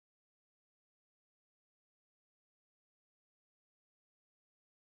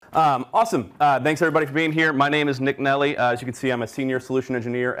Awesome. Thanks everybody for being here. My name is Nelli. As you can see, I'm a senior solution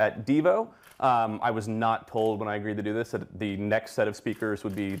engineer at Devo. I was not told when I agreed to do this that the next set of speakers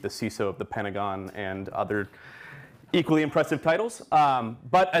would be the CISO of the Pentagon and other equally impressive titles.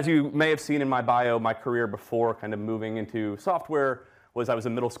 But as you may have seen in my bio, my career before kind of moving into software was I was a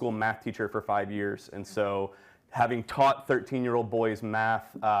middle school math teacher for 5 years. And so having taught 13-year-old boys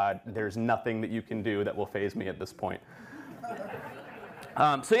math, there's nothing that you can do that will faze me at this point.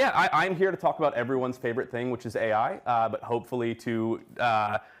 So yeah, I'm here to talk about everyone's favorite thing, which is AI, but hopefully to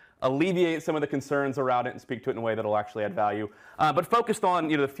alleviate some of the concerns around it and speak to it in a way that will actually add value. But focused on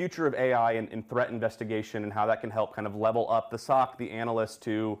the future of AI and threat investigation and how that can help kind of level up the SOC, the analyst,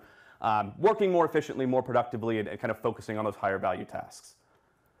 to working more efficiently, more productively, and kind of focusing on those higher value tasks.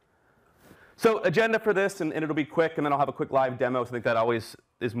 So agenda for this, and it'll be quick, and then I'll have a quick live demo. So I think that always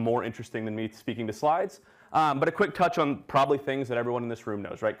is more interesting than me speaking to slides. But a quick touch on probably things that everyone in this room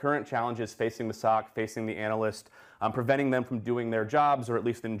knows, right? Current challenges facing the SOC, facing the analyst, preventing them from doing their jobs, or at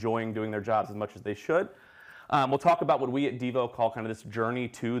least enjoying doing their jobs as much as they should. We'll talk about what we at Devo call kind of this journey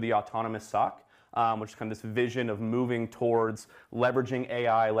to the autonomous SOC, which is kind of this vision of moving towards leveraging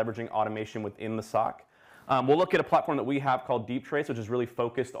AI, leveraging automation within the SOC. We'll look at a platform that we have called Deep Trace, which is really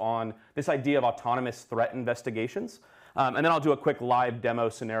focused on this idea of autonomous threat investigations. And then I'll do a quick live demo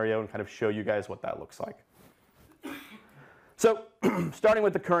scenario and kind of show you guys what that looks like. So starting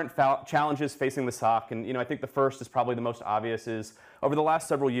with the current challenges facing the SOC, and I think the first is probably the most obvious, is over the last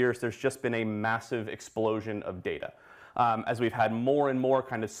several years, there's just been a massive explosion of data. As we've had more and more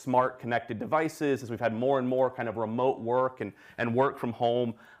kind of smart connected devices, as we've had more and more kind of remote work and work from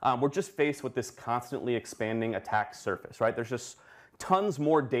home, we're just faced with this constantly expanding attack surface, right? There's just tons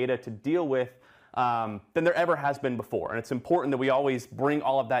more data to deal with than there ever has been before. And it's important that we always bring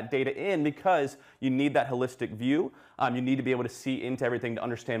all of that data in because you need that holistic view. You need to be able to see into everything to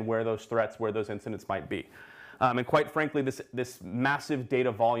understand where those threats, where those incidents might be. And quite frankly, this massive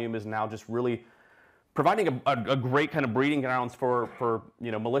data volume is now just really providing a great kind of breeding grounds for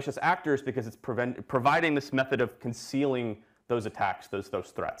malicious actors, because it's providing this method of concealing those attacks, those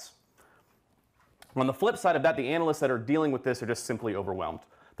threats. On the flip side of that, the analysts that are dealing with this are just simply overwhelmed.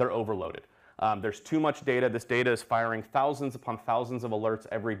 They're overloaded. There's too much data. This data is firing thousands upon thousands of alerts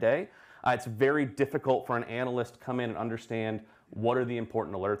every day. It's very difficult for an analyst to come in and understand what are the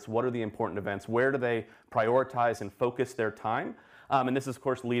important alerts, what are the important events, where do they prioritize and focus their time. And this is, of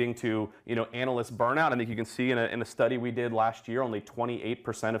course, leading to analyst burnout. I think you can see in a study we did last year, only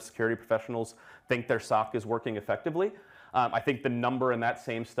 28% of security professionals think their SOC is working effectively. I think the number in that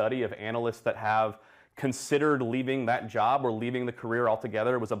same study of analysts that have considered leaving that job or leaving the career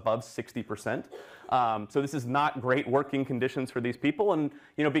altogether was above 60%. So this is not great working conditions for these people. And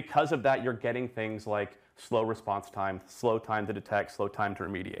because of that, you're getting things like slow response time, slow time to detect, slow time to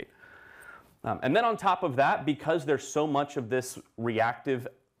remediate. And then on top of that, because there's so much of this reactive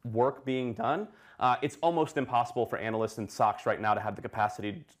work being done, it's almost impossible for analysts and SOCs right now to have the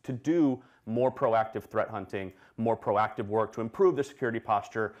capacity to do more proactive threat hunting, more proactive work to improve their security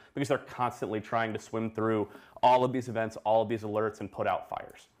posture, because they're constantly trying to swim through all of these events, all of these alerts, and put out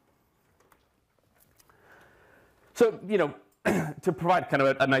fires. So, to provide kind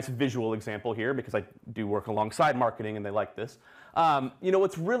of a nice visual example here, because I do work alongside marketing and they like this,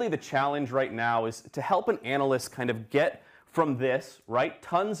 what's really the challenge right now is to help an analyst kind of get from this, right,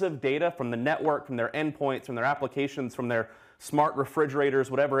 tons of data from the network, from their endpoints, from their applications, from their smart refrigerators,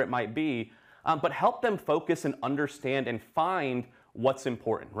 whatever it might be, but help them focus and understand and find what's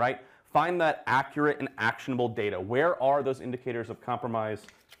important, right? Find that accurate and actionable data. Where are those indicators of compromise?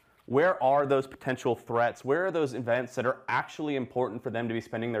 Where are those potential threats? Where are those events that are actually important for them to be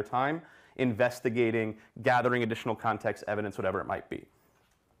spending their time investigating, gathering additional context, evidence, whatever it might be?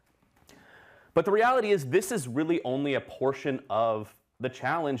 But the reality is this is really only a portion of the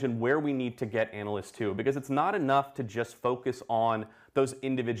challenge and where we need to get analysts to, because it's not enough to just focus on those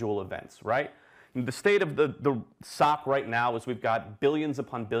individual events, right? The state of the SOC right now is we've got billions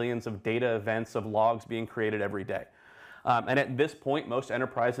upon billions of data events, of logs being created every day. And at this point, most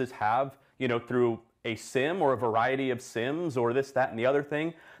enterprises have, through a SIM or a variety of SIMs or this, that, and the other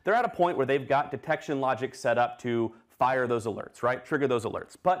thing, they're at a point where they've got detection logic set up to fire those alerts, right? Trigger those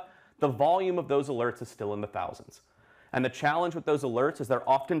alerts. But the volume of those alerts is still in the thousands. And the challenge with those alerts is they're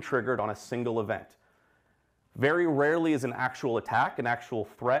often triggered on a single event. Very rarely is an actual attack, an actual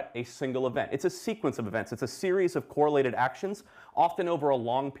threat, a single event. It's a sequence of events. It's a series of correlated actions, often over a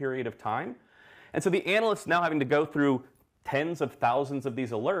long period of time. And so the analyst's now having to go through tens of thousands of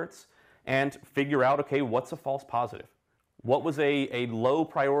these alerts and figure out, okay, what's a false positive? What was a low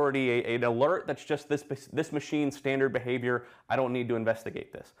priority, an alert that's just this machine's standard behavior, I don't need to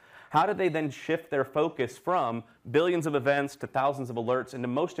investigate this? How did they then shift their focus from billions of events to thousands of alerts and to,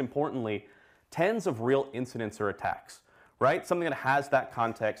 most importantly, tens of real incidents or attacks, right? Something that has that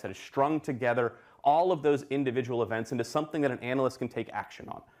context, that is strung together all of those individual events into something that an analyst can take action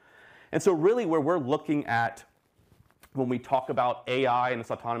on. And so really where we're looking at when we talk about AI and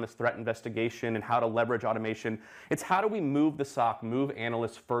this autonomous threat investigation and how to leverage automation, it's how do we move the SOC, move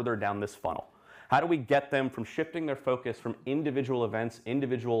analysts further down this funnel? How do we get them from shifting their focus from individual events,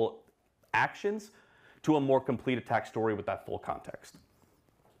 individual actions, to a more complete attack story with that full context?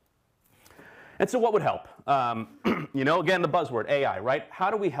 And so what would help? Again, the buzzword, AI, right?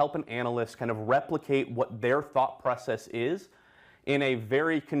 How do we help an analyst kind of replicate what their thought process is in a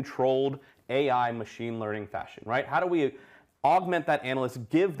very controlled AI machine learning fashion, right? How do we augment that analyst,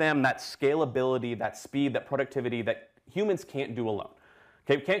 give them that scalability, that speed, that productivity that humans can't do alone?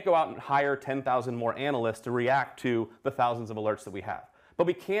 Okay, we can't go out and hire 10,000 more analysts to react to the thousands of alerts that we have. But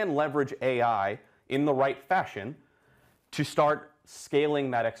we can leverage AI in the right fashion to start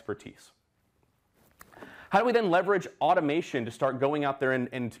scaling that expertise. How do we then leverage automation to start going out there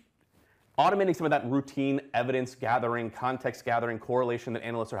and automating some of that routine evidence gathering, context gathering, correlation that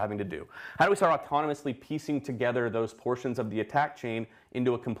analysts are having to do? How do we start autonomously piecing together those portions of the attack chain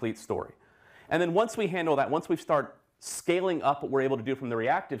into a complete story? And then once we handle that, once we start scaling up what we're able to do from the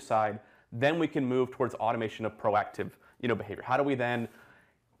reactive side, then we can move towards automation of proactive behavior. How do we then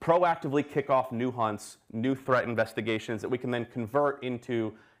proactively kick off new hunts, new threat investigations that we can then convert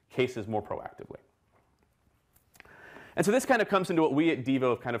into cases more proactively? And so this kind of comes into what we at Devo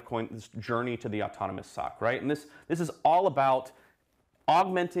have kind of coined this journey to the autonomous SOC, right? And this is all about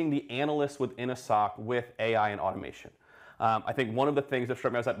augmenting the analysts within a SOC with AI and automation. I think one of the things that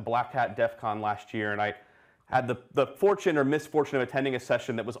struck me, I was at Black Hat DEF CON last year, and I had the fortune or misfortune of attending a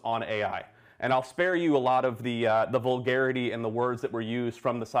session that was on AI. And I'll spare you a lot of the vulgarity and the words that were used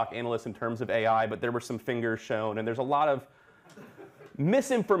from the SOC analysts in terms of AI, but there were some fingers shown, and there's a lot of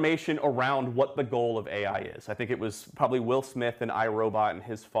misinformation around what the goal of AI is. I think it was probably Will Smith and iRobot and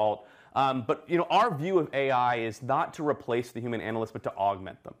his fault. But our view of AI is not to replace the human analyst, but to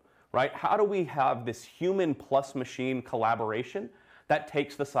augment them, right? How do we have this human plus machine collaboration that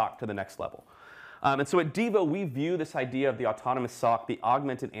takes the SOC to the next level? And so at Devo, we view this idea of the autonomous SOC, the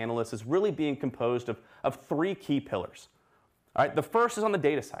augmented analyst, as really being composed of three key pillars. All right, the first is on the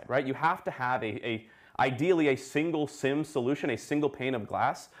data side, right? You have to have ideally a single SIM solution, a single pane of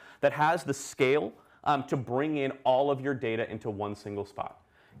glass that has the scale to bring in all of your data into one single spot.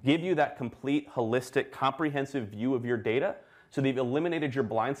 Give you that complete, holistic, comprehensive view of your data so that you've eliminated your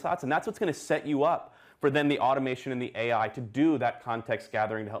blind spots, and that's what's going to set you up for then the automation and the AI to do that context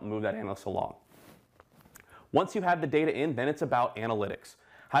gathering to help move that analyst along. Once you have the data in, then it's about analytics.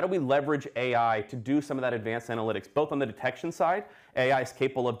 How do we leverage AI to do some of that advanced analytics? Both on the detection side, AI is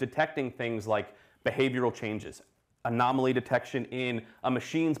capable of detecting things like behavioral changes, anomaly detection in a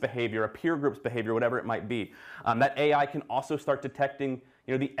machine's behavior, a peer group's behavior, whatever it might be. That AI can also start detecting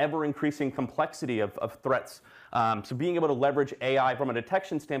the ever-increasing complexity of threats. So being able to leverage AI from a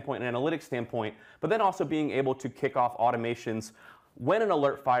detection standpoint and analytics standpoint, but then also being able to kick off automations when an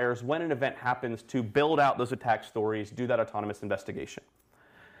alert fires, when an event happens, to build out those attack stories, do that autonomous investigation.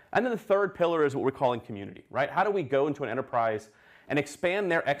 And then the third pillar is what we're calling community, right? How do we go into an enterprise and expand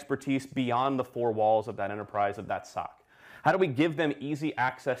their expertise beyond the four walls of that enterprise, of that SOC? How do we give them easy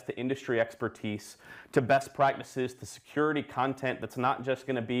access to industry expertise, to best practices, to security content that's not just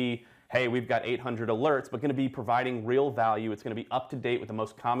going to be, hey, we've got 800 alerts, but going to be providing real value. It's going to be up to date with the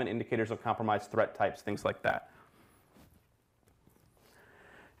most common indicators of compromised threat types, things like that.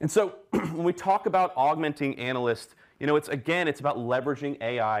 And so when we talk about augmenting analysts, it's about leveraging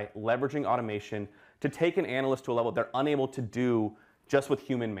AI, leveraging automation to take an analyst to a level they're unable to do just with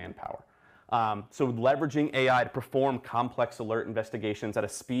human manpower. So leveraging AI to perform complex alert investigations at a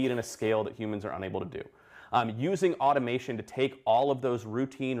speed and a scale that humans are unable to do. Using automation to take all of those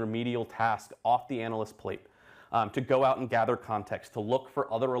routine remedial tasks off the analyst's plate. To go out and gather context, to look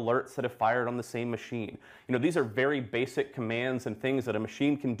for other alerts that have fired on the same machine. These are very basic commands and things that a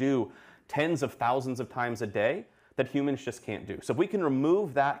machine can do tens of thousands of times a day that humans just can't do. So if we can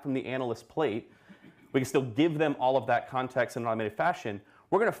remove that from the analyst's plate, we can still give them all of that context in an automated fashion.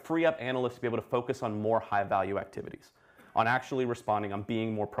 We're going to free up analysts to be able to focus on more high-value activities, on actually responding, on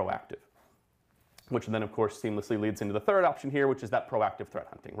being more proactive, which then, of course, seamlessly leads into the third option here, which is that proactive threat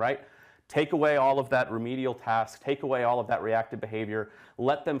hunting, right? Take away all of that remedial task, take away all of that reactive behavior,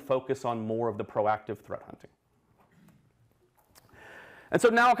 let them focus on more of the proactive threat hunting. And so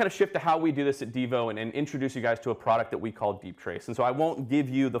now I'll kind of shift to how we do this at Devo and introduce you guys to a product that we call Deep Trace. And so I won't give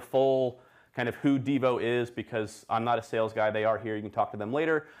you the full kind of who Devo is because I'm not a sales guy. They are here. You can talk to them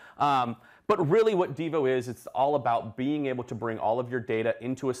later. But really what Devo is, it's all about being able to bring all of your data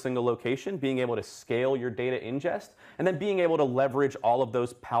into a single location, being able to scale your data ingest, and then being able to leverage all of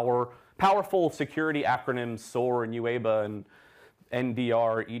those powerful security acronyms, SOAR and UABA and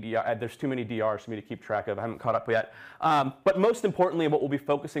NDR, EDR. There's too many DRs for me to keep track of. I haven't caught up yet. But most importantly, what we'll be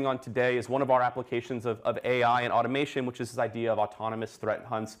focusing on today is one of our applications of AI and automation, which is this idea of autonomous threat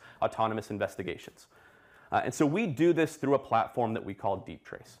hunts, autonomous investigations. And so we do this through a platform that we call Deep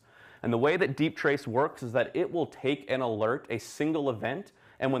Trace. And the way that Deep Trace works is that it will take an alert, a single event,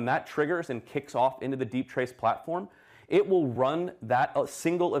 and when that triggers and kicks off into the Deep Trace platform, it will run that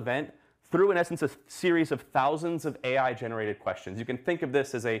single event through, in essence, a series of thousands of AI-generated questions. You can think of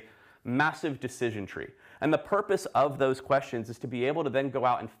this as a massive decision tree. And the purpose of those questions is to be able to then go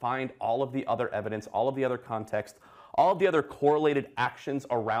out and find all of the other evidence, all of the other context, all of the other correlated actions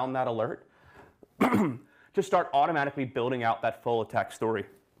around that alert to start automatically building out that full attack story.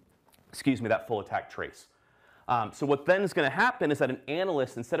 Excuse me, that full attack trace. So what then is going to happen is that an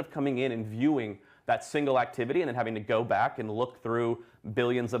analyst, instead of coming in and viewing that single activity and then having to go back and look through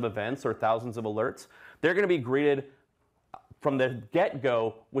billions of events or thousands of alerts, they're going to be greeted from the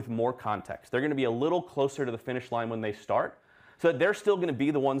get-go with more context. They're going to be a little closer to the finish line when they start, so that they're still going to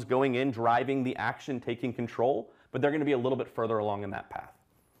be the ones going in, driving the action, taking control, but they're going to be a little bit further along in that path.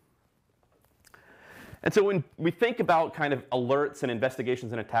 And so when we think about kind of alerts and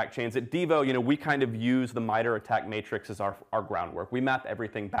investigations and attack chains, at Devo, we kind of use the MITRE ATT&CK matrix as our groundwork. We map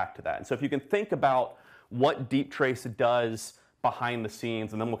everything back to that. And so if you can think about what Deep Trace does behind the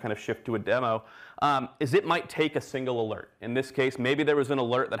scenes, and then we'll kind of shift to a demo, is it might take a single alert. In this case, maybe there was an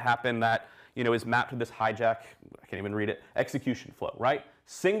alert that happened that is mapped to this hijack, I can't even read it, execution flow, right?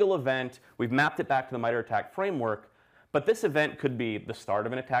 Single event, we've mapped it back to the MITRE ATT&CK framework. But this event could be the start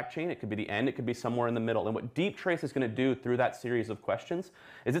of an attack chain, it could be the end, it could be somewhere in the middle. And what Deep Trace is going to do through that series of questions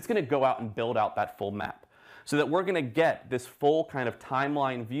is it's going to go out and build out that full map so that we're going to get this full kind of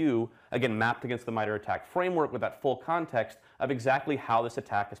timeline view, again, mapped against the MITRE ATT&CK framework with that full context of exactly how this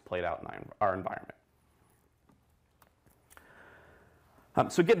attack has played out in our environment.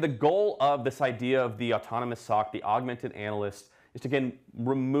 So again, the goal of this idea of the autonomous SOC, the augmented analyst, is to, again,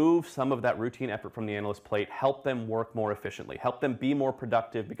 remove some of that routine effort from the analyst plate, help them work more efficiently, help them be more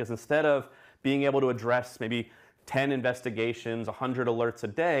productive, because instead of being able to address maybe 10 investigations, 100 alerts a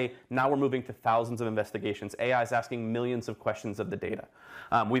day, now we're moving to thousands of investigations. AI is asking millions of questions of the data.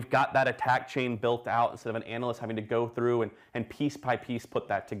 We've got that attack chain built out instead of an analyst having to go through and piece by piece put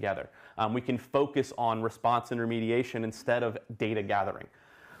that together. We can focus on response and remediation instead of data gathering.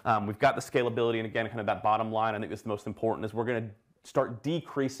 We've got the scalability, and again, kind of that bottom line, I think is the most important, is we're going to start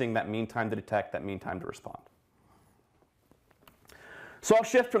decreasing that mean time to detect, that mean time to respond. So I'll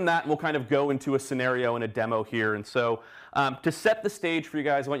shift from that and we'll kind of go into a scenario and a demo here. And so to set the stage for you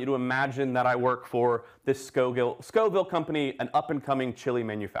guys, I want you to imagine that I work for this Scoville company, an up-and-coming chili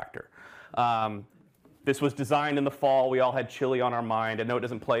manufacturer. This was designed in the fall. We all had chili on our mind. I know it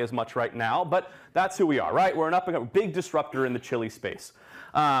doesn't play as much right now, but that's who we are, right? We're an up-and-coming big disruptor in the chili space.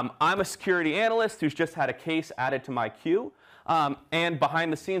 I'm a security analyst who's just had a case added to my queue. And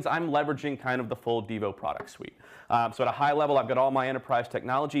behind the scenes, I'm leveraging kind of the full Devo product suite. So at a high level, I've got all my enterprise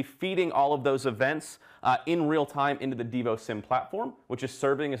technology feeding all of those events in real time into the Devo SIM platform, which is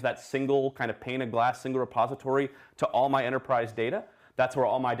serving as that single kind of pane of glass, single repository to all my enterprise data. That's where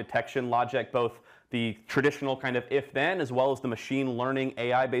all my detection logic, both the traditional kind of if-then as well as the machine learning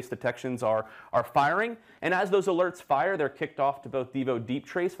AI-based detections are firing. And as those alerts fire, they're kicked off to both Devo Deep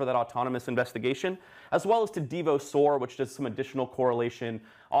Trace for that autonomous investigation, as well as to Devo SOAR, which does some additional correlation,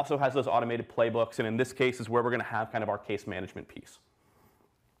 also has those automated playbooks, and in this case is where we're going to have kind of our case management piece.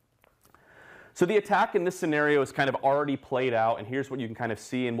 So the attack in this scenario is kind of already played out, and here's what you can kind of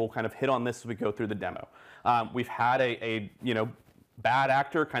see, and we'll kind of hit on this as we go through the demo. We've had a bad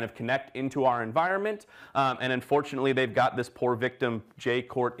actor kind of connect into our environment, and unfortunately they've got this poor victim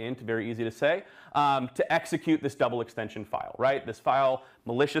JCourt int, very easy to say, to execute this double extension file, right? This file,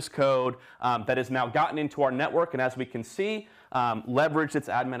 malicious code that has now gotten into our network, and as we can see, leveraged its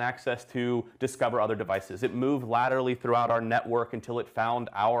admin access to discover other devices. It moved laterally throughout our network until it found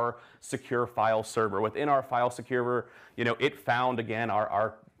our secure file server. Within our file server, it found, again,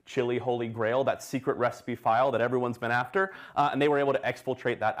 our chili holy grail, that secret recipe file that everyone's been after, and they were able to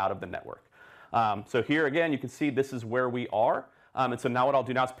exfiltrate that out of the network. So here again, you can see this is where we are. And so now what I'll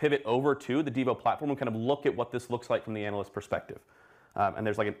do now is pivot over to the Devo platform and kind of look at what this looks like from the analyst perspective. And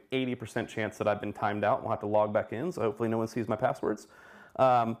there's like an 80% chance that I've been timed out. We'll have to log back in, so hopefully no one sees my passwords.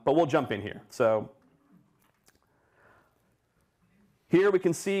 But we'll jump in here. So here we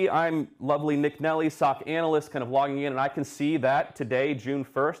can see I'm lovely Nick Nelli, SOC analyst, kind of logging in, and I can see that today, June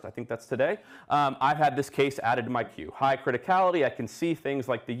 1st, I think that's today, I've had this case added to my queue. High criticality, I can see things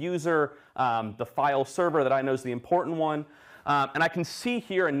like the user, the file server that I know is the important one, and I can see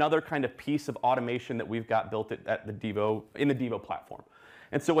here another kind of piece of automation that we've got built at the Devo, in the Devo platform.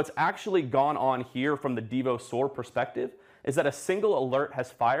 And so what's actually gone on here from the Devo SOAR perspective is that a single alert has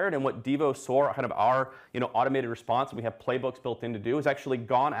fired, and what Devo SOAR, kind of our automated response, and we have playbooks built in to do, is actually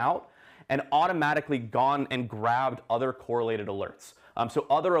gone out and automatically gone and grabbed other correlated alerts. So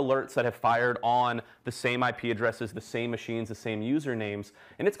other alerts that have fired on the same IP addresses, the same machines, the same usernames,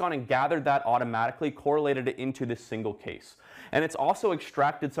 and it's gone and gathered that automatically, correlated it into this single case. And it's also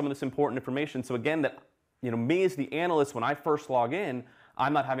extracted some of this important information. So again, that me as the analyst, when I first log in,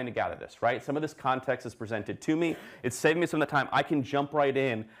 I'm not having to gather this, right? Some of this context is presented to me. It's saving me some of the time. I can jump right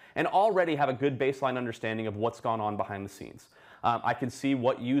in and already have a good baseline understanding of what's gone on behind the scenes. I can see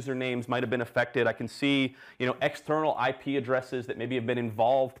what usernames might have been affected. I can see external IP addresses that maybe have been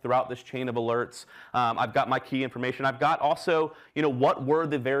involved throughout this chain of alerts. I've got my key information. I've got also what were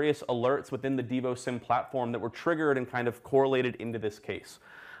the various alerts within the Devo SIM platform that were triggered and kind of correlated into this case.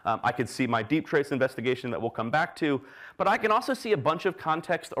 I can see my deep trace investigation that we'll come back to, but I can also see a bunch of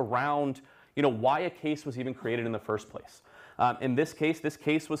context around why a case was even created in the first place. In this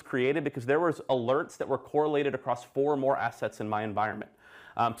case was created because there was alerts that were correlated across 4 or more assets in my environment.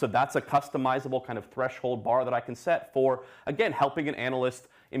 So that's a customizable kind of threshold bar that I can set for, again, helping an analyst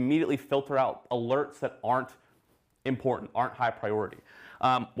immediately filter out alerts that aren't important, aren't high priority.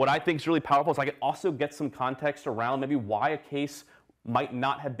 What I think is really powerful is I can also get some context around maybe why a case might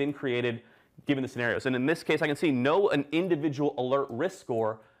not have been created given the scenarios. And in this case, I can see an individual alert risk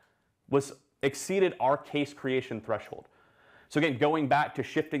score was exceeded our case creation threshold. So again, going back to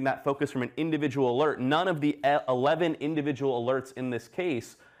shifting that focus from an individual alert, none of the 11 individual alerts in this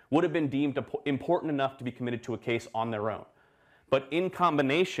case would have been deemed important enough to be committed to a case on their own. But in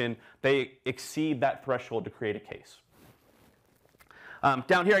combination, they exceed that threshold to create a case.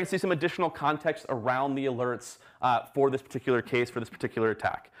 Down here, I can see some additional context around the alerts for this particular case, for this particular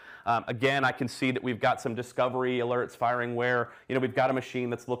attack. Again, I can see that we've got some discovery alerts firing where we've got a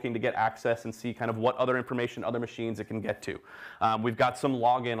machine that's looking to get access and see kind of what other information, other machines it can get to. We've got some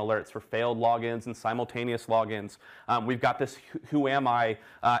login alerts for failed logins and simultaneous logins. We've got this who am I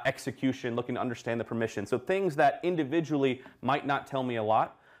execution looking to understand the permission. So things that individually might not tell me a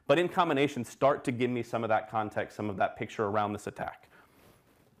lot, but in combination start to give me some of that context, some of that picture around this attack.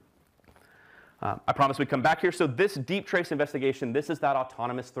 I promise we come back here. So this deep trace investigation, this is that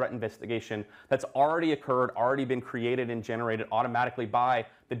autonomous threat investigation that's already occurred, already been created and generated automatically by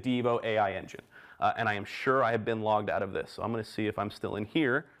the Devo AI engine. And I am sure I have been logged out of this. So I'm going to see if I'm still in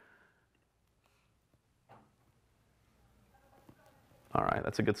here. All right,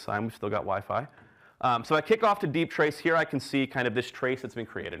 that's a good sign. We've still got Wi-Fi. So I kick off to deep trace. Here I can see kind of this trace that's been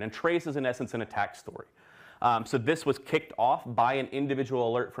created. And trace is in essence an attack story. So this was kicked off by an individual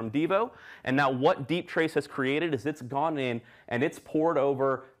alert from Devo. And now what Deep Trace has created is it's gone in and it's poured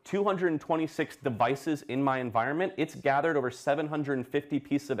over 226 devices in my environment. It's gathered over 750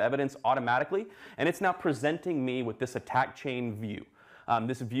 pieces of evidence automatically. And it's now presenting me with this attack chain view.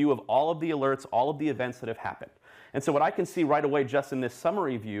 This view of all of the alerts, all of the events that have happened. And so what I can see right away just in this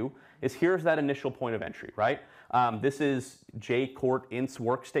summary view is here's that initial point of entry, right? This is JCourt-Int's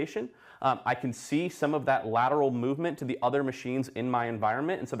workstation. I can see some of that lateral movement to the other machines in my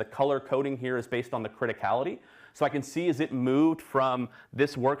environment. And so the color coding here is based on the criticality. So I can see as it moved from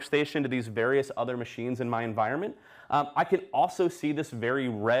this workstation to these various other machines in my environment. I can also see this very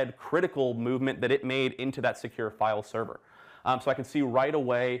red critical movement that it made into that secure file server. So I can see right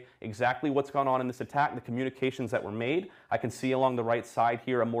away exactly what's gone on in this attack, the communications that were made. I can see along the right side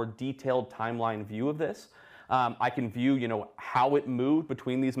here a more detailed timeline view of this. I can view, how it moved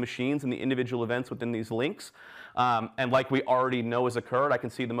between these machines and the individual events within these links. And like we already know has occurred, I can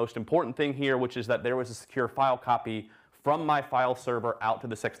see the most important thing here, which is that there was a secure file copy from my file server out to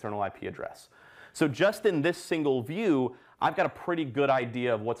this external IP address. So just in this single view, I've got a pretty good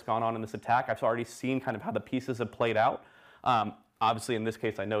idea of what's gone on in this attack. I've already seen kind of how the pieces have played out. Obviously, in this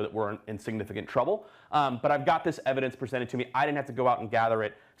case, I know that we're in significant trouble. But I've got this evidence presented to me. I didn't have to go out and gather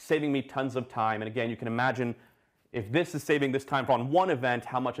it, saving me tons of time. And again, you can imagine if this is saving this time on one event,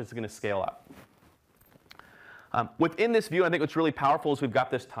 how much is it going to scale up? Within this view, I think what's really powerful is we've got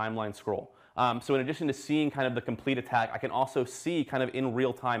this timeline scroll. So in addition to seeing kind of the complete attack, I can also see kind of in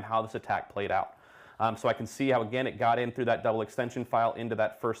real time how this attack played out. So I can see how, again, it got in through that double extension file into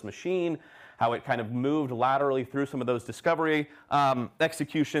that first machine, how it kind of moved laterally through some of those discovery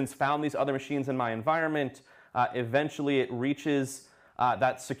executions, found these other machines in my environment. Eventually, it reaches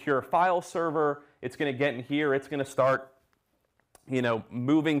that secure file server. It's going to get in here. It's going to start,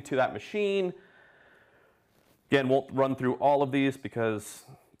 moving to that machine. Again, won't run through all of these because,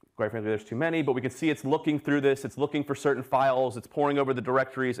 quite frankly, there's too many, but we can see it's looking through this. It's looking for certain files. It's poring over the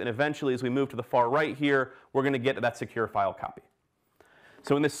directories. And eventually, as we move to the far right here, we're going to get to that secure file copy.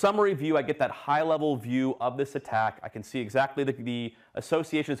 So in this summary view, I get that high-level view of this attack. I can see exactly the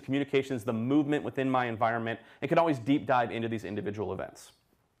associations, communications, the movement within my environment, and can always deep dive into these individual events.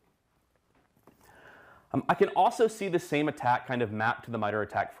 I can also see the same attack kind of mapped to the MITRE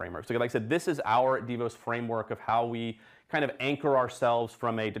ATT&CK framework. So like I said, this is our at Devos framework of how we kind of anchor ourselves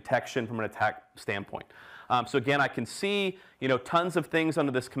from a detection, from an attack standpoint. So again, I can see tons of things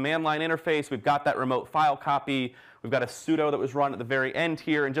under this command line interface. We've got that remote file copy. We've got a sudo that was run at the very end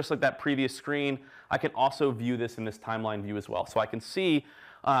here. And just like that previous screen, I can also view this in this timeline view as well. So I can see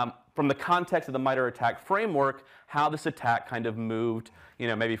from the context of the MITRE ATT&CK framework how this attack kind of moved,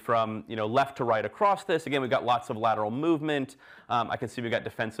 maybe from left to right across this. Again, we've got lots of lateral movement. I can see we've got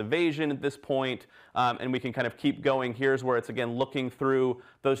defense evasion at this point, and we can kind of keep going. Here's where it's again looking through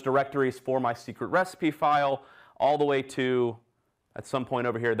those directories for my secret recipe file, all the way to at some point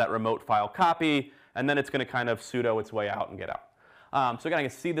over here that remote file copy, and then it's going to kind of sudo its way out and get out. So again, I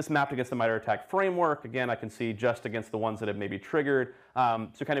can see this mapped against the MITRE ATT&CK framework. Again, I can see just against the ones that have maybe triggered.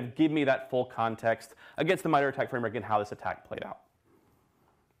 So kind of give me that full context against the MITRE ATT&CK framework and how this attack played out.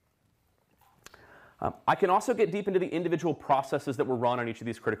 I can also get deep into the individual processes that were run on each of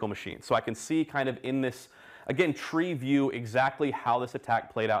these critical machines. So I can see kind of in this, again, tree view exactly how this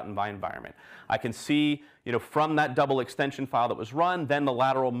attack played out in my environment. I can see, from that double extension file that was run, then the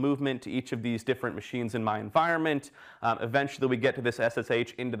lateral movement to each of these different machines in my environment. Eventually, we get to this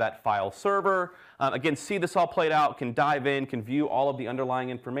SSH into that file server. Again, see this all played out, can dive in, can view all of the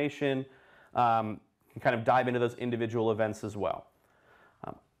underlying information, can kind of dive into those individual events as well.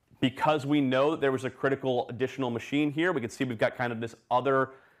 Because we know that there was a critical additional machine here, we can see we've got kind of this other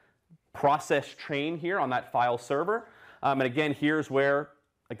process chain here on that file server. And again, here's where,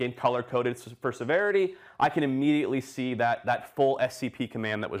 again, color-coded for severity, I can immediately see that full SCP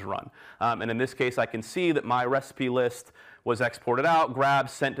command that was run. And in this case, I can see that my recipe list was exported out,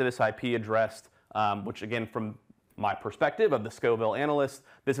 grabbed, sent to this IP address, which again, from my perspective of the Scoville analyst,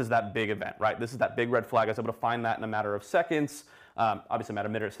 this is that big event, right? This is that big red flag. I was able to find that in a matter of seconds. Obviously, a matter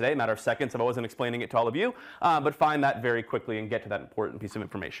of minutes today, a matter of seconds if I wasn't explaining it to all of you, but find that very quickly and get to that important piece of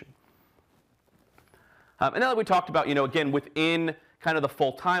information. And now that we talked about, again, within kind of the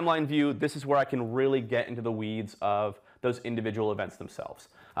full timeline view, this is where I can really get into the weeds of those individual events themselves.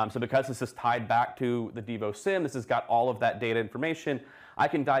 So because this is tied back to the Devos SIM, this has got all of that data information, I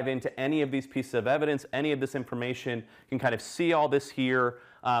can dive into any of these pieces of evidence, any of this information, can kind of see all this here.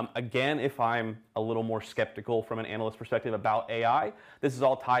 Again, if I'm a little more skeptical from an analyst perspective about AI, this is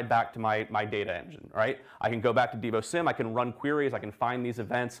all tied back to my data engine, right? I can go back to Devos SIM, I can run queries, I can find these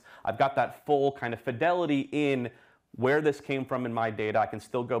events. I've got that full kind of fidelity in where this came from in my data. I can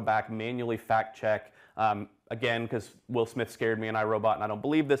still go back, manually fact check. Again, because Will Smith scared me in iRobot, and I don't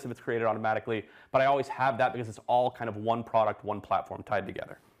believe this if it's created automatically, but I always have that because it's all kind of one product, one platform tied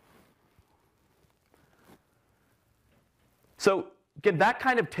together. So again, that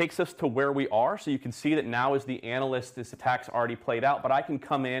kind of takes us to where we are. So you can see that now as the analyst, this attack's already played out, but I can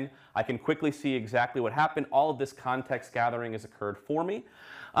come in, I can quickly see exactly what happened. All of this context gathering has occurred for me.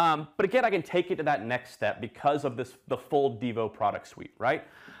 But again, I can take it to that next step because of the full Devo product suite, right?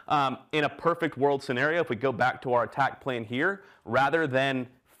 In a perfect world scenario, if we go back to our attack plan here, rather than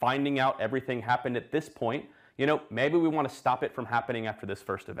finding out everything happened at this point, maybe we want to stop it from happening after this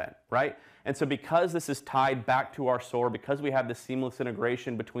first event, right? And so because this is tied back to our SOAR, because we have this seamless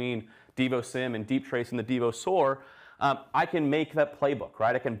integration between Devos SIM and Deep Trace and the Devos SOAR, I can make that playbook,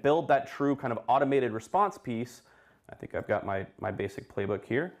 right? I can build that true kind of automated response piece. I think I've got my basic playbook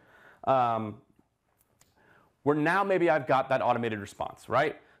here. Where now maybe I've got that automated response,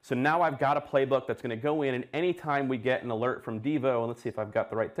 right? So now I've got a playbook that's going to go in, and anytime we get an alert from Devo, and let's see if I've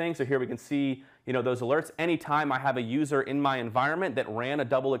got the right thing. So here we can see, those alerts. Anytime I have a user in my environment that ran a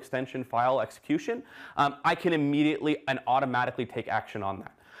double extension file execution, I can immediately and automatically take action on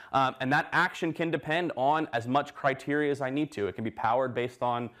that. And that action can depend on as much criteria as I need to. It can be powered based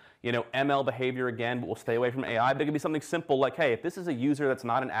on, ML behavior again, but we'll stay away from AI. But it can be something simple like, hey, if this is a user that's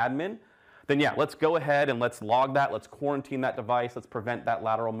not an admin, then yeah, let's go ahead and let's log that, let's quarantine that device, let's prevent that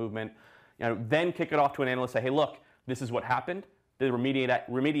lateral movement. Then kick it off to an analyst, say, hey, look, this is what happened. The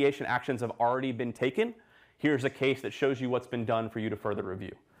remediation actions have already been taken. Here's a case that shows you what's been done for you to further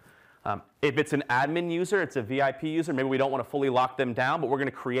review. If it's an admin user, it's a VIP user, maybe we don't want to fully lock them down, but we're going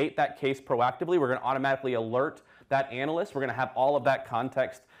to create that case proactively. We're going to automatically alert that analyst. We're going to have all of that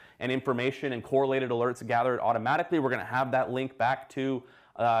context and information and correlated alerts gathered automatically. We're going to have that link back to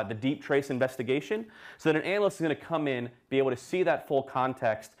the deep trace investigation so that an analyst is going to come in, be able to see that full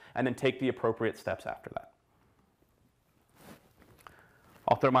context, and then take the appropriate steps after that.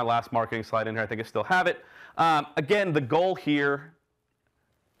 I'll throw my last marketing slide in here. I think I still have it. Again, the goal here,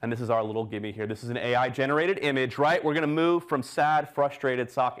 and this is our little gimme here. This is an AI-generated image, right? We're going to move from sad, frustrated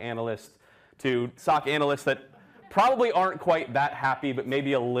SOC analysts to SOC analysts that probably aren't quite that happy, but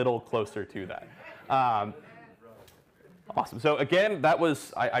maybe a little closer to that. Awesome. So again, that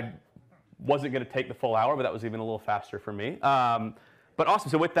was, I wasn't going to take the full hour, but that was even a little faster for me. But awesome.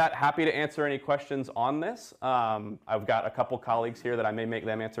 So with that, happy to answer any questions on this. I've got a couple colleagues here that I may make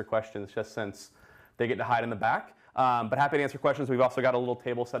them answer questions just since they get to hide in the back. But happy to answer questions. We've also got a little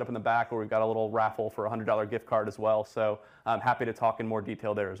table set up in the back where we've got a little raffle for a $100 gift card as well. So I'm happy to talk in more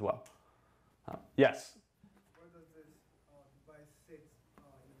detail there as well. Yes? Where does this device sit in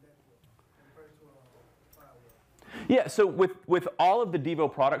the network compared to a firewall? Yeah, so with all of the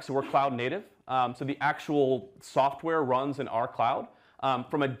Devo products, so we're cloud native. So the actual software runs in our cloud.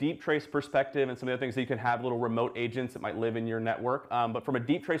 From a deep trace perspective and some of the things that you can have little remote agents that might live in your network. But from a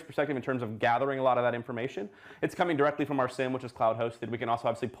deep trace perspective in terms of gathering a lot of that information, it's coming directly from our SIEM, which is cloud hosted. We can also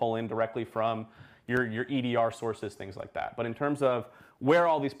obviously pull in directly from your EDR sources, things like that. But in terms of where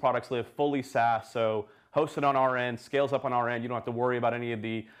all these products live, fully SaaS, so hosted on our end, scales up on our end, you don't have to worry about any of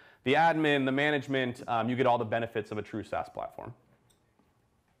the admin, the management, you get all the benefits of a true SaaS platform.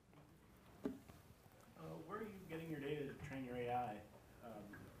 Where are you getting your data to train your AI?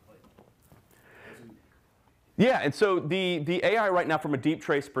 Yeah, and so the AI right now from a deep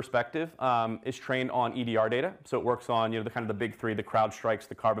trace perspective is trained on EDR data. So it works on the kind of the big three, the CrowdStrikes,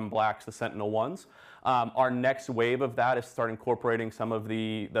 the Carbon Blacks, the Sentinel ones. Our next wave of that is to start incorporating some of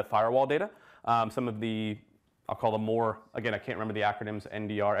the firewall data, some of the, I'll call them more, again, I can't remember the acronyms,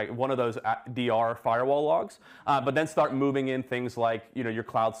 NDR, one of those DR firewall logs, but then start moving in things like your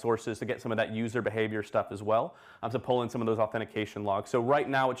cloud sources to get some of that user behavior stuff as well, to pull in some of those authentication logs. So right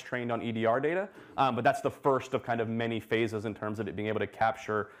now it's trained on EDR data, but that's the first of kind of many phases in terms of it being able to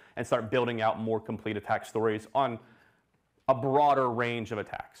capture and start building out more complete attack stories on a broader range of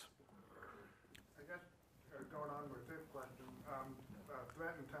attacks. I guess going on with this question,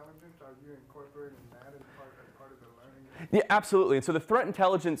 threat intelligence, are you incorporating that as part of the learning? Yeah, absolutely. And so the threat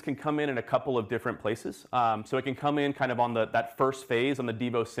intelligence can come in a couple of different places. So it can come in kind of on that first phase on the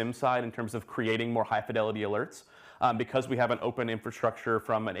Devo SIEM side in terms of creating more high fidelity alerts. Because we have an open infrastructure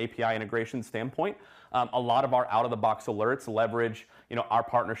from an API integration standpoint, a lot of our out-of-the-box alerts leverage our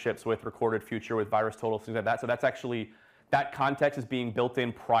partnerships with Recorded Future, with VirusTotal, things like that. So that's actually, that context is being built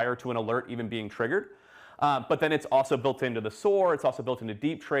in prior to an alert even being triggered. But then it's also built into the SOAR, it's also built into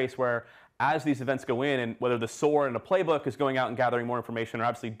Deep Trace, where as these events go in, and whether the SOAR and a playbook is going out and gathering more information, or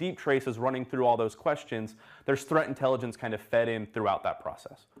obviously Deep Trace is running through all those questions, there's threat intelligence kind of fed in throughout that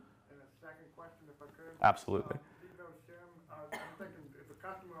process. And a second question, if I could. Absolutely. Devo SIEM, I'm thinking if a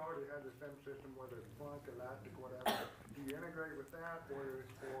customer already has a SIEM system, whether it's Splunk, Elastic, whatever, do you integrate with that, or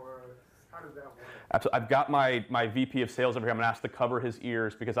how does that work? Absolutely. I've got my VP of sales over here. I'm going to ask to cover his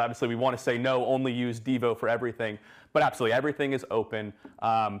ears because obviously we want to say no, only use Devo for everything. But absolutely, everything is open.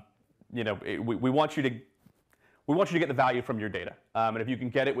 We want you to get the value from your data. And if you can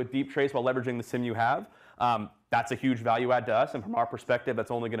get it with Deep Trace while leveraging the SIEM you have, that's a huge value add to us. And from our perspective,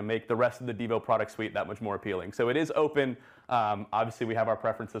 that's only going to make the rest of the Devo product suite that much more appealing. So it is open. Obviously, we have our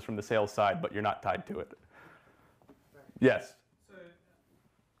preferences from the sales side, but you're not tied to it. Yes. So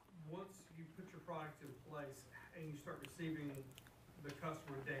once you put your product in place and you start receiving the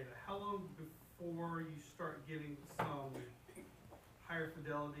customer data, how long before you start getting some higher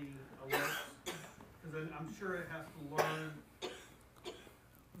fidelity alerts? Because I'm sure it has to learn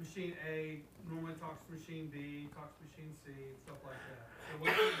machine A normally talks to machine B, talks to machine C, and stuff like that. So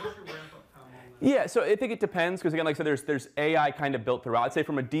what's your ramp-up time on that? Yeah, so I think it depends, because again, like I said, there's AI kind of built throughout. I'd say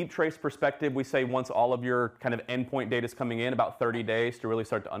from a Deep Trace perspective, we say once all of your kind of endpoint data is coming in, about 30 days to really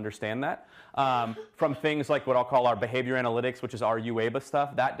start to understand that. From things like what I'll call our behavior analytics, which is our UABA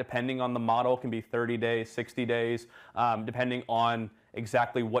stuff, that depending on the model can be 30 days, 60 days, depending on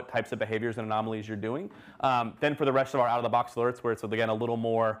exactly what types of behaviors and anomalies you're doing. Then for the rest of our out-of-the-box alerts, where it's, again, a little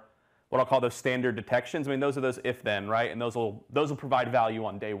more what I'll call those standard detections. I mean, those are those if-then, right? And those will provide value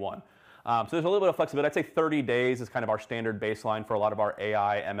on day one. So there's a little bit of flexibility. I'd say 30 days is kind of our standard baseline for a lot of our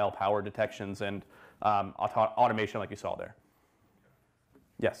AI, ML powered detections and automation like you saw there.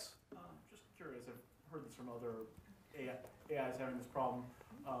 Yes? Just curious, I've heard this from other AIs having this problem.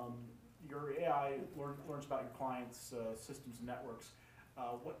 Your AI learns about your clients' systems and networks.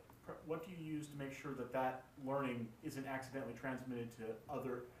 What do you use to make sure that that learning isn't accidentally transmitted to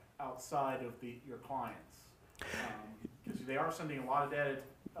other outside of your clients? Because they are sending a lot of data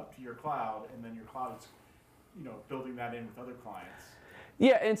up to your cloud, and then your cloud is, building that in with other clients.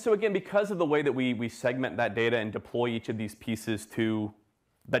 Yeah, and so again, because of the way that we segment that data and deploy each of these pieces to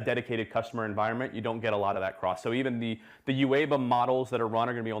the dedicated customer environment, you don't get a lot of that cross. So even the UABA models that are run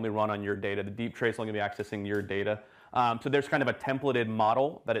are going to be only run on your data. The deep trace is only going to be accessing your data. So there's kind of a templated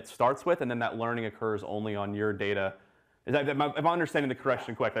model that it starts with, and then that learning occurs only on your data. Am I understanding the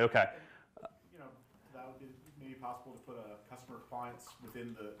question correctly? Okay. That would be maybe possible to put a customer clients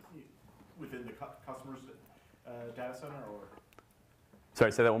within the customer's data center, or?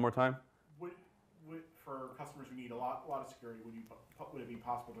 Sorry, say that one more time. For customers who need a lot of security, would it be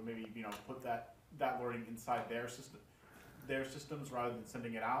possible to maybe put that learning inside their systems rather than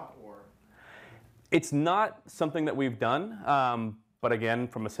sending it out, or? It's not something that we've done, but again,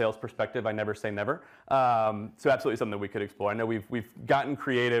 from a sales perspective, I never say never. So absolutely something that we could explore. I know we've gotten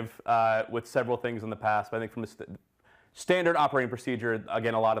creative with several things in the past, but I think from a standard operating procedure,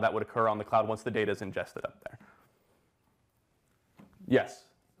 again, a lot of that would occur on the cloud once the data is ingested up there. Yes?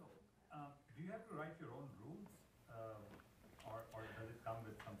 So, do you have to write your own rules, or does it come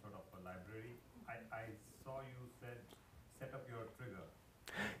with some sort of a library? I saw you said set up your trigger.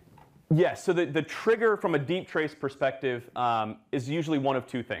 Yes, so the trigger from a deep trace perspective is usually one of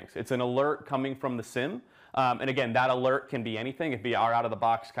two things. It's an alert coming from the SIM, and again, that alert can be anything. It can be our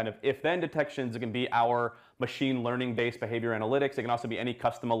out-of-the-box kind of if-then detections. It can be our machine learning-based behavior analytics. It can also be any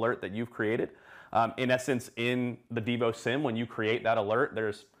custom alert that you've created. In essence, in the Devo SIM, when you create that alert,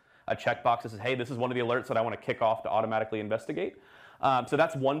 there's a checkbox that says, hey, this is one of the alerts that I want to kick off to automatically investigate. So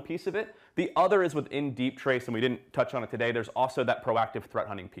that's one piece of it. The other is within deep trace, and we didn't touch on it today, there's also that proactive threat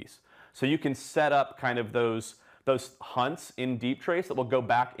hunting piece. So you can set up kind of those hunts in deep trace that will go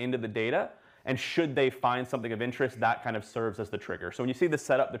back into the data, and should they find something of interest, that kind of serves as the trigger. So when you see the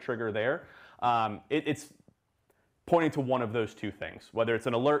setup, the trigger there, it's pointing to one of those two things, whether it's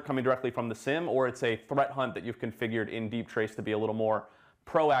an alert coming directly from the SIM or it's a threat hunt that you've configured in deep trace to be a little more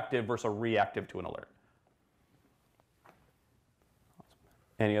proactive versus reactive to an alert.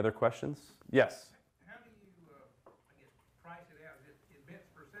 Any other questions? Yes? How do you, price it out? Is it bits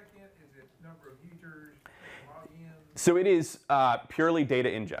per second? Is it number of users, logins? So it is purely data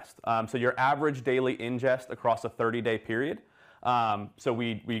ingest. So your average daily ingest across a 30-day period. So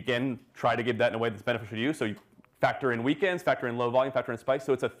we again try to give that in a way that's beneficial to you. So you factor in weekends, factor in low volume, factor in spikes.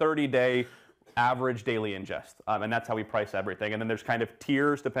 So it's a 30-day average daily ingest. And that's how we price everything. And then there's kind of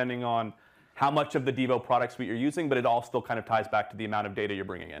tiers depending on how much of the Devo product suite you're using, but it all still kind of ties back to the amount of data you're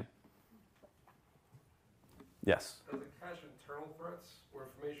bringing in. Yes? Does it catch internal threats where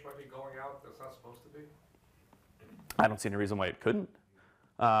information might be going out that's not supposed to be? I don't see any reason why it couldn't.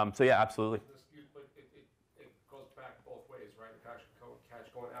 So yeah, absolutely. But it goes back both ways, right? It actually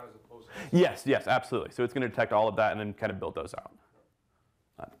catch going out as opposed to... Yes, yes, absolutely. So it's going to detect all of that and then kind of build those out.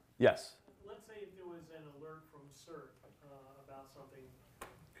 Yes? Let's say if there was an alert from CERT about something,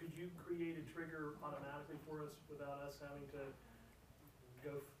 could you create a trigger automatically for us without us having to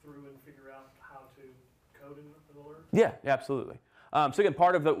go through and figure out how to code an alert? Yeah, absolutely. So again,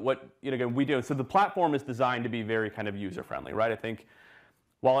 part of what again we do. So the platform is designed to be very kind of user friendly, right? I think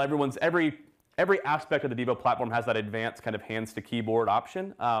while every aspect of the Devo platform has that advanced kind of hands to keyboard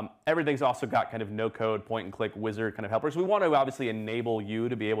option, everything's also got kind of no code, point and click, wizard kind of helpers. We want to obviously enable you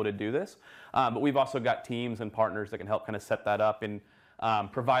to be able to do this, but we've also got teams and partners that can help kind of set that up and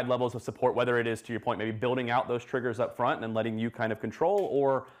provide levels of support, whether it is, to your point, maybe building out those triggers up front and then letting you kind of control,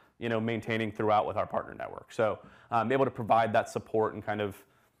 or maintaining throughout with our partner network. So be able to provide that support and kind of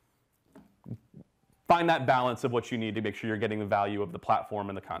find that balance of what you need to make sure you're getting the value of the platform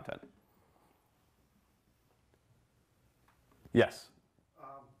and the content. Yes?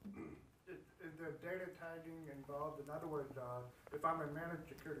 Is there data tagging involved? In other words, if I'm a managed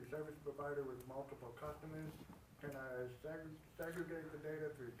security service provider with multiple customers, can I segregate the data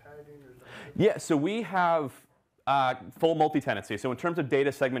through tagging or something? Yeah, so we have full multi-tenancy. So in terms of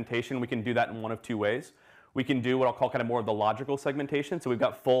data segmentation, we can do that in one of two ways. We can do what I'll call kind of more of the logical segmentation. So we've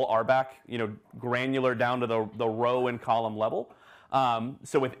got full RBAC, granular down to the row and column level.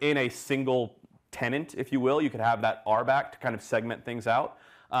 So within a single tenant, if you will, you could have that RBAC to kind of segment things out.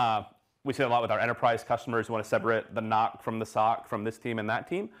 We see a lot with our enterprise customers who want to separate the NOC from the SOC from this team and that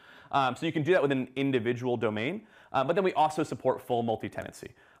team. So you can do that within an individual domain. But then we also support full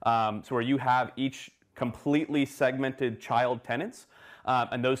multi-tenancy. So where you have each completely segmented child tenants,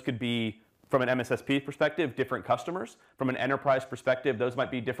 and those could be from an MSSP perspective, different customers. From an enterprise perspective, those might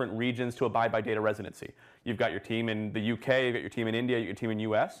be different regions to abide by data residency. You've got your team in the UK, you've got your team in India, you've got your team in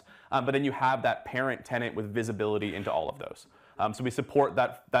US, but then you have that parent tenant with visibility into all of those. So we support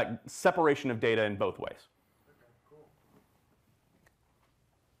that separation of data in both ways. Okay, cool.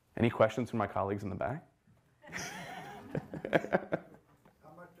 Any questions from my colleagues in the back? How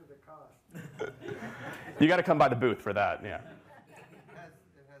much does it cost? You got to come by the booth for that, yeah.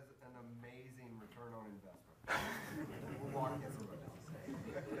 It has an amazing return on investment. We'll walk you through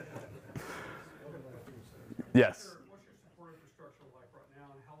it. Yes. What's your support infrastructure like right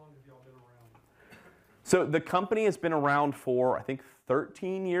now, and how long have y'all been around? So the company has been around for, I think,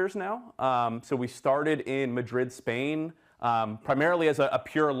 13 years now. So we started in Madrid, Spain, primarily as a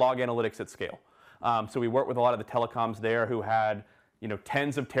pure log analytics at scale. So we worked with a lot of the telecoms there who had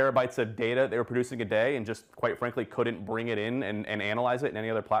tens of terabytes of data they were producing a day and just, quite frankly, couldn't bring it in and analyze it in any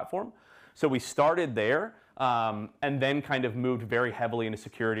other platform. So we started there and then kind of moved very heavily into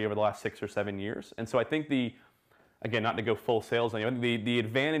security over the last 6 or 7 years. And so I think again, not to go full sales on you, the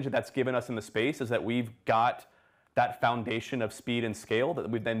advantage that's given us in the space is that we've got that foundation of speed and scale that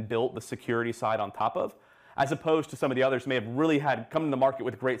we've then built the security side on top of, as opposed to some of the others who may have really had come to the market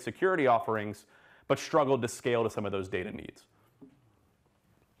with great security offerings, but struggled to scale to some of those data needs.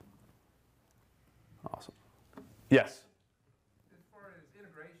 Awesome. Yes? As far as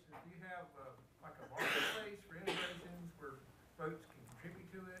integrations, do you have like a marketplace for integrations where folks can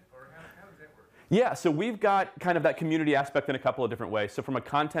contribute to it, or how does that work? Yeah, so we've got kind of that community aspect in a couple of different ways. So from a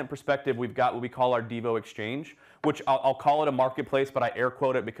content perspective, we've got what we call our Devo Exchange, which I'll call it a marketplace, but I air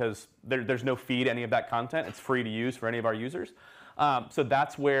quote it because there's no fee to any of that content. It's free to use for any of our users. So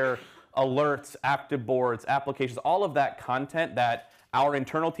that's where alerts, active boards, applications, all of that content that our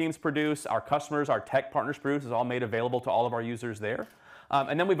internal teams produce, our customers, our tech partners produce is all made available to all of our users there.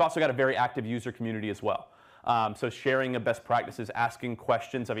 And then we've also got a very active user community as well. So sharing of best practices, asking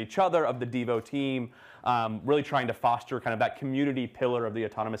questions of each other, of the Devo team, really trying to foster kind of that community pillar of the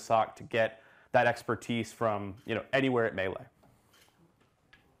autonomous SOC to get that expertise from anywhere it may lay.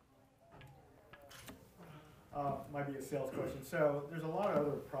 Might be a sales question. So there's a lot of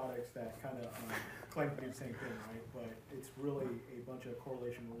other products that kind of claim to be the same thing, right? But it's really a bunch of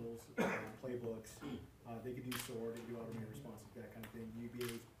correlation rules, playbooks. They could do SOAR, they could do automated response, that kind of thing.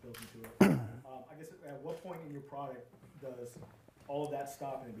 UBA is built into it. I guess at what point in your product does all of that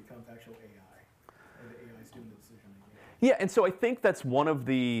stop and it becomes actual AI? Or the AI is doing the decision making? Yeah, and so I think that's one of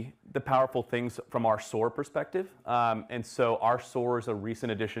the powerful things from our SOAR perspective. And so our SOAR is a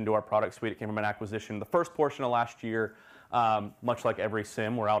recent addition to our product suite. It came from an acquisition the first portion of last year. Much like every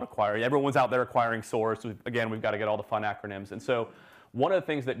SIM, we're out acquiring. Everyone's out there acquiring SOAR. So again, we've got to get all the fun acronyms. And so one of the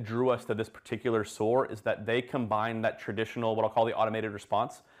things that drew us to this particular SOAR is that they combine that traditional, what I'll call the automated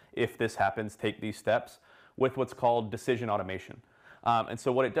response, if this happens, take these steps, with what's called decision automation. And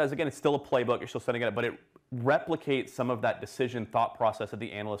so what it does, again, it's still a playbook, you're still setting it up, but it replicates some of that decision thought process that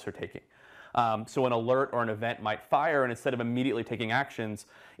the analysts are taking. So an alert or an event might fire, and instead of immediately taking actions,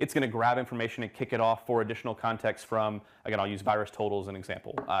 it's going to grab information and kick it off for additional context from, again, I'll use virus total as an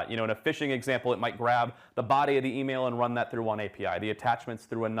example. In a phishing example, it might grab the body of the email and run that through one API, the attachments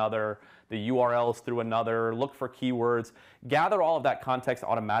through another, the URLs through another, look for keywords, gather all of that context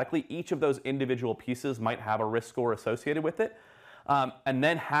automatically. Each of those individual pieces might have a risk score associated with it, and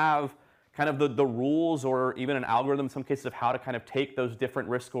then have kind of the rules or even an algorithm in some cases of how to kind of take those different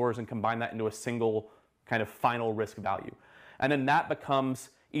risk scores and combine that into a single kind of final risk value. And then that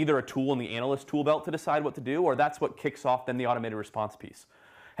becomes either a tool in the analyst tool belt to decide what to do, or that's what kicks off then the automated response piece.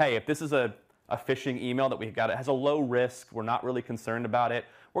 Hey, if this is a phishing email that we've got, it has a low risk, we're not really concerned about it,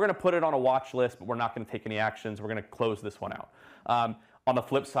 we're going to put it on a watch list, but we're not going to take any actions, we're going to close this one out. On the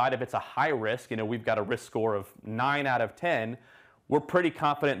flip side, if it's a high risk, we've got a risk score of 9 out of 10, we're pretty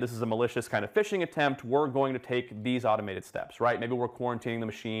confident this is a malicious kind of phishing attempt. We're going to take these automated steps, right? Maybe we're quarantining the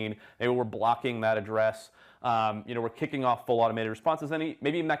machine. Maybe we're blocking that address. We're kicking off full automated responses. And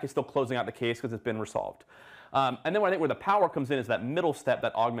maybe even that case, still closing out the case because it's been resolved. And then I think where the power comes in is that middle step,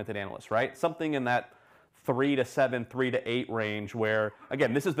 that augmented analyst, right? Something in that 3 to 7, 3 to 8 range where,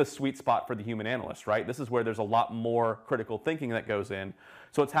 again, this is the sweet spot for the human analyst, right? This is where there's a lot more critical thinking that goes in.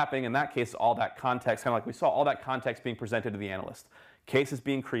 So what's happening in that case, all that context, kind of like we saw, all that context being presented to the analyst. Cases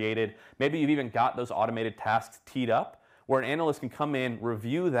being created. Maybe you've even got those automated tasks teed up where an analyst can come in,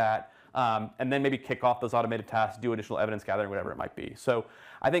 review that, and then maybe kick off those automated tasks, do additional evidence gathering, whatever it might be. So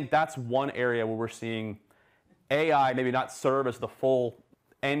I think that's one area where we're seeing AI maybe not serve as the full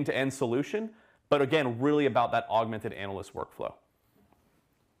end-to-end solution, but again, really about that augmented analyst workflow.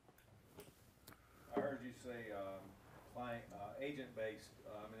 I heard you say client agent-based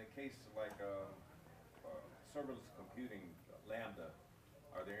In a case like serverless computing, Lambda,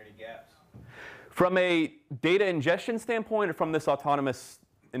 are there any gaps? From a data ingestion standpoint or from this autonomous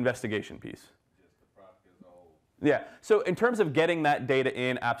investigation piece? Just the product as a whole. Yeah, so in terms of getting that data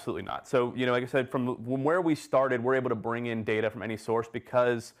in, absolutely not. So, like I said, from where we started, we're able to bring in data from any source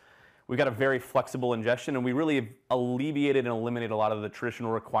because we've got a very flexible ingestion, and we really have alleviated and eliminated a lot of the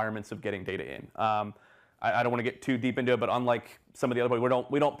traditional requirements of getting data in. I don't want to get too deep into it, but unlike some of the other ways,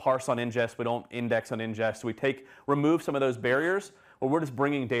 we don't parse on ingest, we don't index on ingest. We remove some of those barriers, where we're just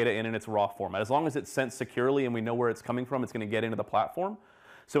bringing data in its raw format. As long as it's sent securely and we know where it's coming from, it's going to get into the platform.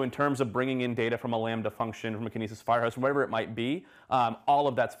 So in terms of bringing in data from a Lambda function, from a Kinesis Firehouse, from wherever it might be, all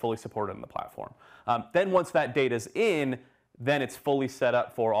of that's fully supported in the platform. Then once that data's in, then it's fully set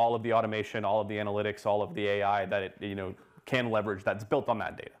up for all of the automation, all of the analytics, all of the AI that it can leverage that's built on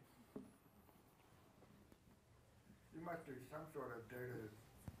that data. You must do some sort of data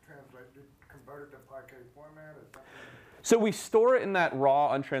translate, convert it to Parquet format or something? So we store it in that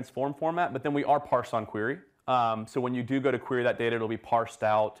raw, untransformed format, but then we are parse on query. So when you do go to query that data, it'll be parsed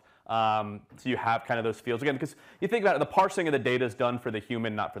out. So you have kind of those fields. Again, because you think about it, the parsing of the data is done for the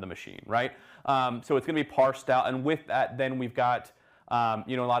human, not for the machine, right? So it's going to be parsed out. And with that, then we've got a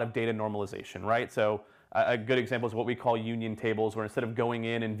lot of data normalization, right? So a good example is what we call union tables, where instead of going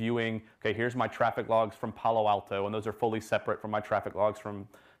in and viewing, okay, here's my traffic logs from Palo Alto, and those are fully separate from my traffic logs from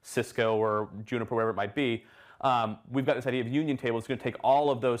Cisco or Juniper, wherever it might be. We've got this idea of union tables. It's going to take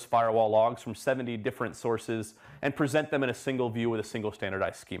all of those firewall logs from 70 different sources and present them in a single view with a single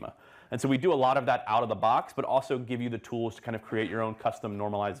standardized schema. And so we do a lot of that out of the box, but also give you the tools to kind of create your own custom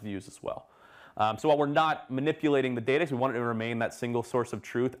normalized views as well. So while we're not manipulating the data, we want it to remain that single source of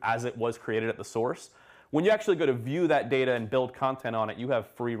truth as it was created at the source. When you actually go to view that data and build content on it, you have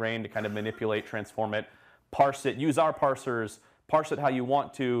free reign to kind of manipulate, transform it, parse it, use our parsers, parse it how you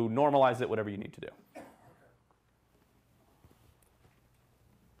want to, normalize it, whatever you need to do.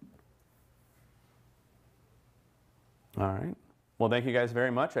 All right. Well, thank you guys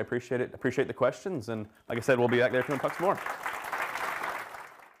very much. I appreciate it. Appreciate the questions. And like I said, we'll be back there if you want to talk some more.